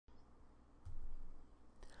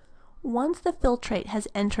Once the filtrate has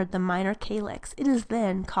entered the minor calyx, it is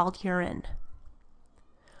then called urine.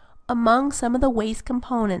 Among some of the waste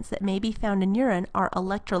components that may be found in urine are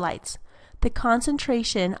electrolytes. The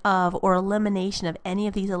concentration of or elimination of any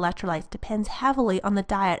of these electrolytes depends heavily on the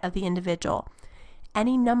diet of the individual.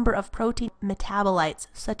 Any number of protein metabolites,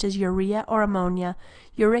 such as urea or ammonia,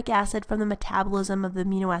 uric acid from the metabolism of the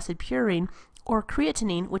amino acid purine, or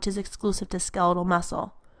creatinine, which is exclusive to skeletal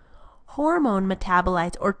muscle. Hormone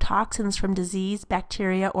metabolites or toxins from disease,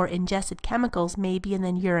 bacteria, or ingested chemicals may be in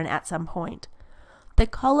the urine at some point. The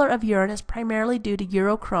color of urine is primarily due to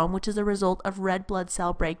urochrome, which is a result of red blood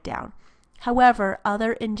cell breakdown. However,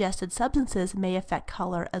 other ingested substances may affect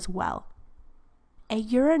color as well. A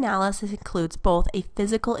urinalysis includes both a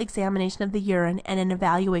physical examination of the urine and an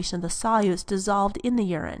evaluation of the solutes dissolved in the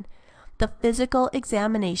urine. The physical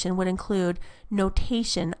examination would include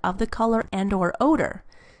notation of the color and/or odor.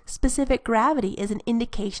 Specific gravity is an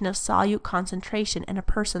indication of solute concentration and a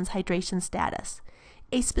person's hydration status.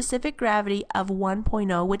 A specific gravity of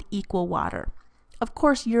 1.0 would equal water. Of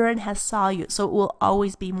course, urine has solute, so it will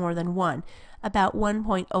always be more than 1, about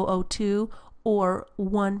 1.002 or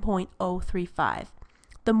 1.035.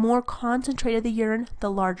 The more concentrated the urine,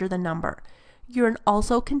 the larger the number. Urine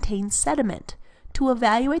also contains sediment. To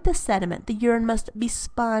evaluate the sediment, the urine must be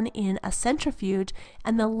spun in a centrifuge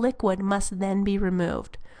and the liquid must then be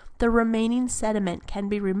removed. The remaining sediment can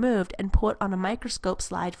be removed and put on a microscope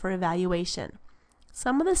slide for evaluation.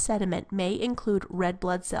 Some of the sediment may include red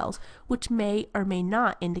blood cells, which may or may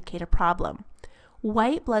not indicate a problem.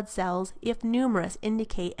 White blood cells, if numerous,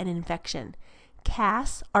 indicate an infection.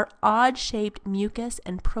 Casts are odd-shaped mucus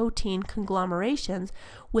and protein conglomerations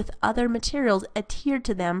with other materials adhered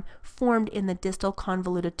to them formed in the distal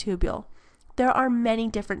convoluted tubule. There are many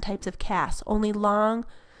different types of casts. Only long,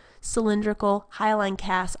 cylindrical, hyaline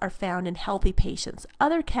casts are found in healthy patients.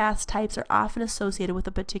 Other cast types are often associated with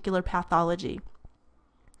a particular pathology.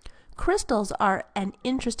 Crystals are an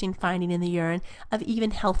interesting finding in the urine of even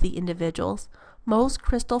healthy individuals. Most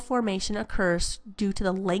crystal formation occurs due to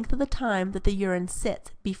the length of the time that the urine sits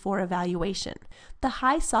before evaluation. The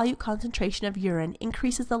high solute concentration of urine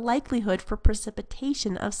increases the likelihood for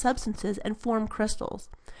precipitation of substances and form crystals.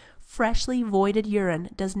 Freshly voided urine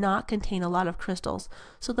does not contain a lot of crystals,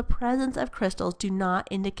 so the presence of crystals do not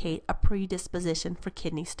indicate a predisposition for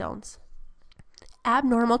kidney stones.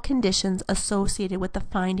 Abnormal conditions associated with the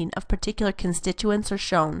finding of particular constituents are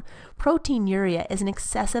shown. Proteinuria is an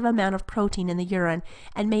excessive amount of protein in the urine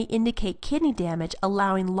and may indicate kidney damage,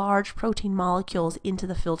 allowing large protein molecules into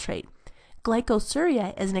the filtrate.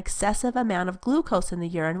 Glycosuria is an excessive amount of glucose in the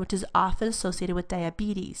urine, which is often associated with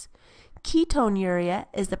diabetes. Ketonuria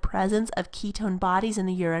is the presence of ketone bodies in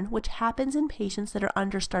the urine, which happens in patients that are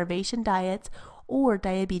under starvation diets or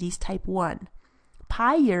diabetes type 1.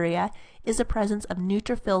 Pyuria is the presence of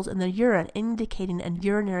neutrophils in the urine, indicating a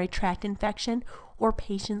urinary tract infection or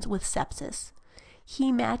patients with sepsis.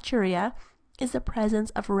 Hematuria is the presence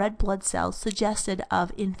of red blood cells suggested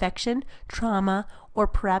of infection, trauma, or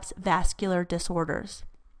perhaps vascular disorders.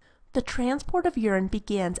 The transport of urine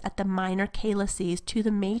begins at the minor calyces to the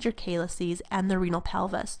major calyces and the renal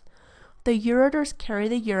pelvis. The ureters carry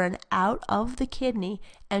the urine out of the kidney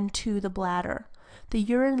and to the bladder. The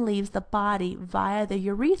urine leaves the body via the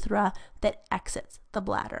urethra that exits the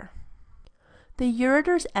bladder. The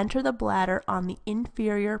ureters enter the bladder on the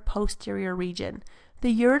inferior posterior region.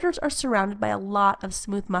 The ureters are surrounded by a lot of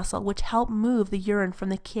smooth muscle which help move the urine from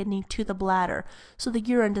the kidney to the bladder, so the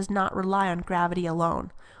urine does not rely on gravity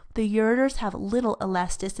alone. The ureters have little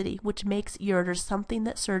elasticity, which makes ureters something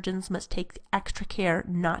that surgeons must take extra care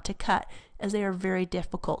not to cut, as they are very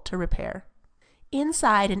difficult to repair.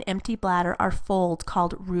 Inside an empty bladder are folds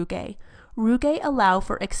called rugae. Rugae allow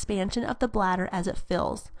for expansion of the bladder as it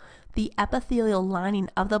fills. The epithelial lining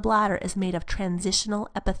of the bladder is made of transitional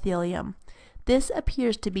epithelium. This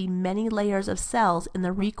appears to be many layers of cells in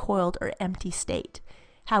the recoiled or empty state.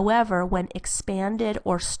 However, when expanded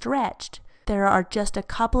or stretched, there are just a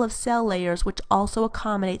couple of cell layers, which also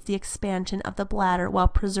accommodates the expansion of the bladder while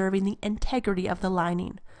preserving the integrity of the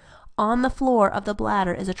lining. On the floor of the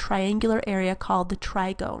bladder is a triangular area called the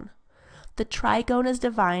trigone. The trigone is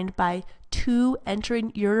defined by 2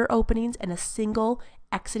 entering ureter openings and a single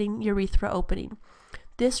exiting urethra opening.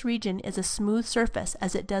 This region is a smooth surface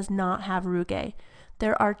as it does not have rugae.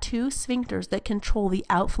 There are 2 sphincters that control the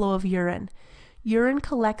outflow of urine. Urine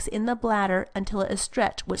collects in the bladder until it is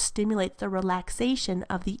stretched, which stimulates the relaxation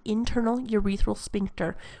of the internal urethral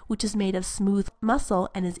sphincter, which is made of smooth muscle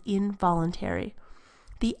and is involuntary.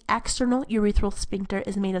 The external urethral sphincter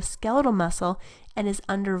is made of skeletal muscle and is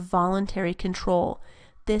under voluntary control.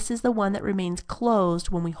 This is the one that remains closed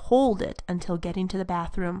when we hold it until getting to the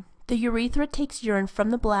bathroom. The urethra takes urine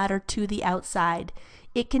from the bladder to the outside.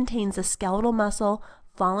 It contains the skeletal muscle,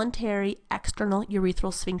 voluntary external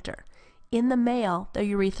urethral sphincter. In the male, the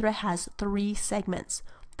urethra has 3 segments.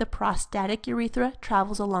 The prostatic urethra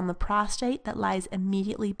travels along the prostate that lies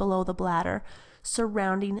immediately below the bladder,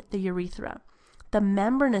 surrounding the urethra. The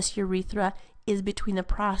membranous urethra is between the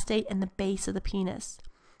prostate and the base of the penis.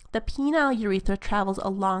 The penile urethra travels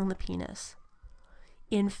along the penis.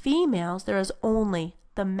 In females, there is only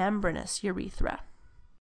the membranous urethra.